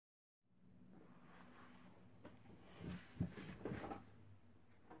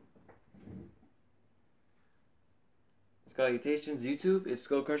Salutations YouTube, it's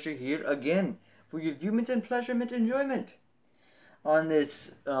Skullcrusher here again for your viewment and pleasurement enjoyment. On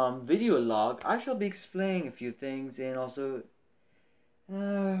this video log, I shall be explaining a few things and also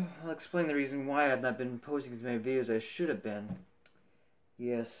I'll explain the reason why I have not been posting as many videos as I should have been.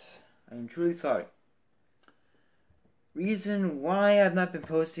 Yes, I am truly sorry. Reason why I have not been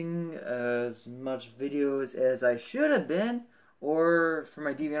posting as much videos as I should have been, or for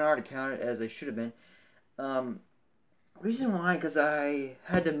my DeviantArt account as I should have been. Reason why, because I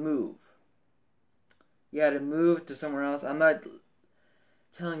had to move. Yeah, to move to somewhere else. I'm not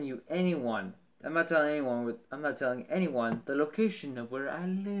telling anyone the location of where I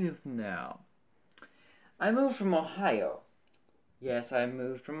live now. I moved from Ohio. Yes, I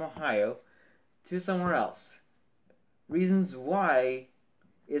moved from Ohio to somewhere else. Reasons why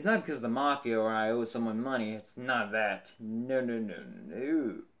is not because of the mafia or I owe someone money. It's not that. No.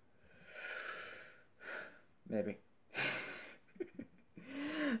 Maybe.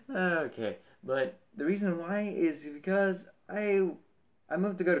 Okay, but the reason why is because I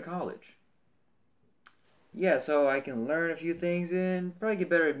moved to go to college. Yeah, so I can learn a few things and probably get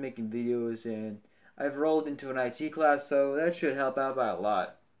better at making videos, and I've rolled into an IT class, so that should help out by a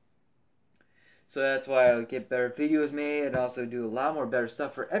lot. So that's why I'll get better videos made and also do a lot more better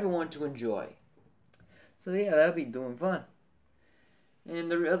stuff for everyone to enjoy. So yeah, that'll be doing fun.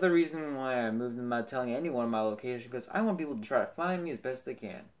 And the other reason why I moved, I'm not telling anyone my location, because I want people to try to find me as best they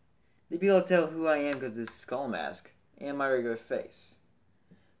can. They'd be able to tell who I am because of this skull mask and my regular face.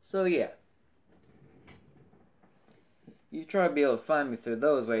 So yeah. You try to be able to find me through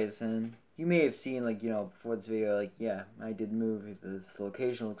those ways, and you may have seen, like, before this video, like, yeah, I did move. This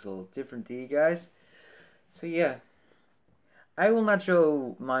location looks a little different to you guys. So yeah. I will not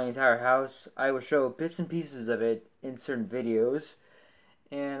show my entire house. I will show bits and pieces of it in certain videos.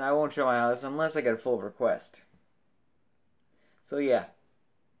 And I won't show my house unless I get a full request. So yeah.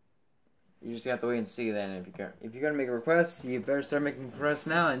 You just have to wait and see then. If you're gonna make a request, you better start making requests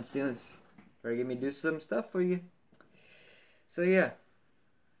now and see try to get me to do some stuff for you. So yeah.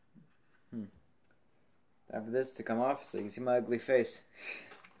 Time for this to come off so you can see my ugly face.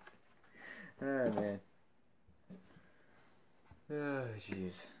 Oh man. Oh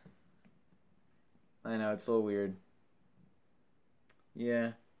jeez. I know, it's a little weird.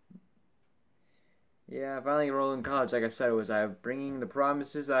 Yeah. Yeah, I finally enrolled in college, like I said, I'm bringing the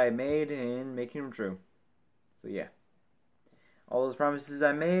promises I made and making them true. So yeah. All those promises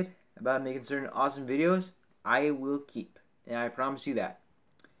I made about making certain awesome videos, I will keep. And I promise you that.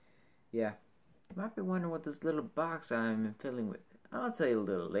 Yeah. You might be wondering what this little box I'm filling with. I'll tell you a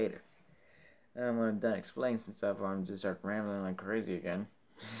little later. When I'm done explaining some stuff, or I'm just start rambling like crazy again.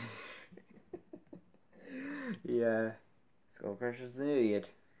 Yeah. Skullcrusher's an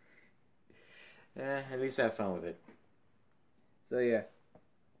idiot. At least have fun with it. So yeah.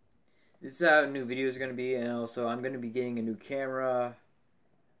 This is how new videos are going to be, and also I'm going to be getting a new camera.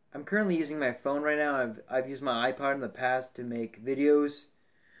 I'm currently using my phone right now. I've used my iPod in the past to make videos.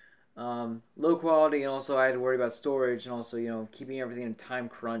 Low quality, and also I had to worry about storage, and also, keeping everything in a time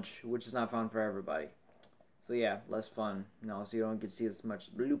crunch, which is not fun for everybody. So yeah, less fun. And also you don't get to see as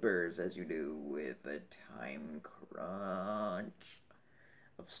much bloopers as you do with a time crunch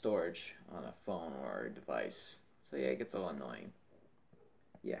of storage on a phone or a device. So yeah, it gets a little annoying.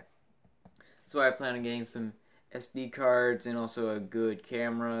 Yeah. That's why I plan on getting some SD cards and also some good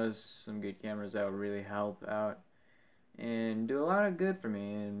cameras that will really help out and do a lot of good for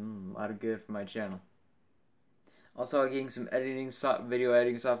me and a lot of good for my channel. Also, I'm getting some video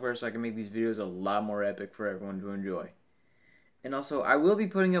editing software so I can make these videos a lot more epic for everyone to enjoy. And also, I will be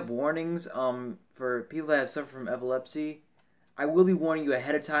putting up warnings for people that suffer from epilepsy. I will be warning you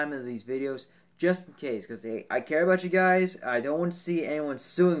ahead of time in these videos, just in case, because I care about you guys. I don't want to see anyone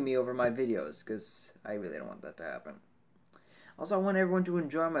suing me over my videos, because I really don't want that to happen. Also, I want everyone to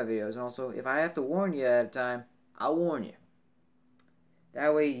enjoy my videos, and also, if I have to warn you ahead of time, I'll warn you.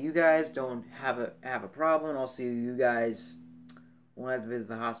 That way, you guys don't have a problem, and also you guys won't have to visit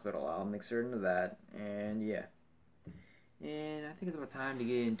the hospital. I'll make certain of that, and yeah. And I think it's about time to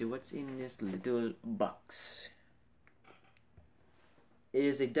get into what's in this little box. It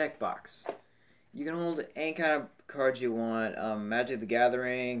is a deck box. You can hold any kind of cards you want. Magic the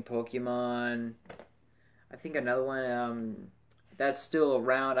Gathering, Pokemon. I think another one that's still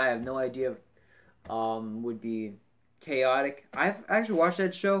around. I have no idea. Would be Chaotic. I've actually watched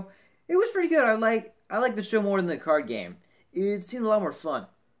that show. It was pretty good. I like the show more than the card game. It seemed a lot more fun.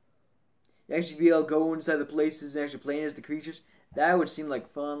 You actually be able to go inside the places and actually play as the creatures. That would seem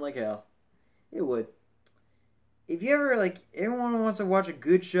like fun like hell. It would. If you ever, everyone wants to watch a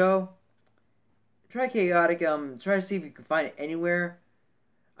good show, try Chaotic. Try to see if you can find it anywhere.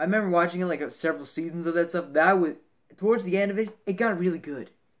 I remember watching it like several seasons of that stuff. That was towards the end of it. It got really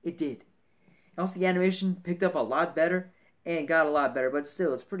good. It did. Also, the animation picked up a lot better and got a lot better. But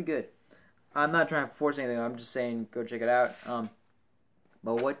still, it's pretty good. I'm not trying to force anything. I'm just saying go check it out.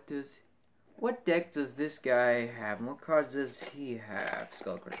 But what deck does this guy have? And what cards does he have?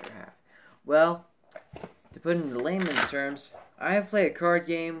 Skullcrusher have. Well, to put it into layman's terms, I have played a card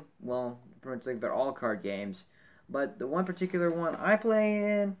game. Well, pretty much like they're all card games. But the one particular one I play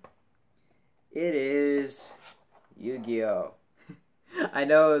in, it is Yu-Gi-Oh! I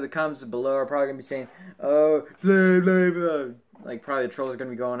know the comments below are probably going to be saying, oh, blah, blah, blah. Like, probably the trolls are going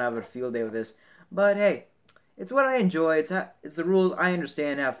to be going out of a field day with this. But, hey, it's what I enjoy. It's the rules I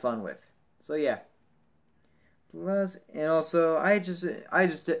understand and have fun with. So, yeah. Plus, and also, I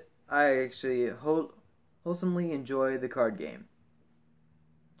actually wholesomely enjoy the card game.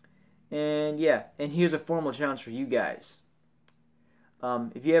 And, yeah. And here's a formal challenge for you guys.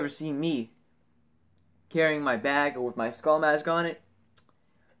 If you ever see me carrying my bag or with my skull mask on it,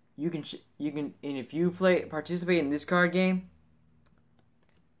 you can, and if you participate in this card game,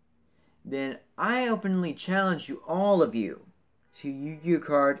 then I openly challenge you, all of you, to Yu-Gi-Oh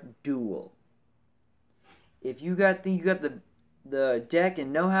card duel. If you got the deck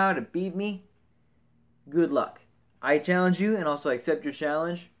and know-how to beat me, good luck. I challenge you and also accept your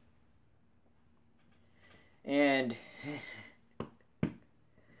challenge. And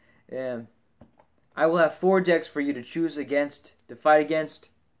I will have 4 decks for you to choose against, to fight against.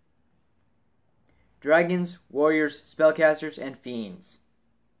 Dragons, Warriors, Spellcasters, and Fiends.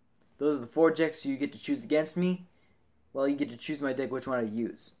 Those are the 4 decks you get to choose against me. Well, you get to choose my deck, which one I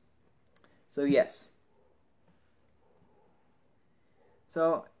use. So, yes.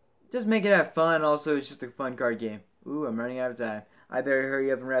 So, just make it have fun. Also, it's just a fun card game. Ooh, I'm running out of time. I better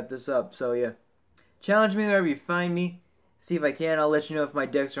hurry up and wrap this up. So, yeah. Challenge me wherever you find me. See if I can. I'll let you know if my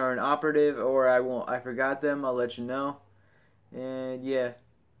decks are inoperative or I forgot them. I'll let you know. And, yeah.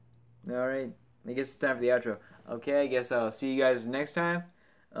 Alright. I guess it's time for the outro. Okay, I guess I'll see you guys next time.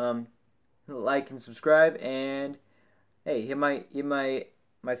 Like and subscribe, and hey, hit my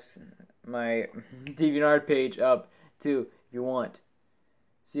DeviantArt page up too if you want.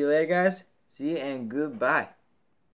 See you later, guys. See you and goodbye.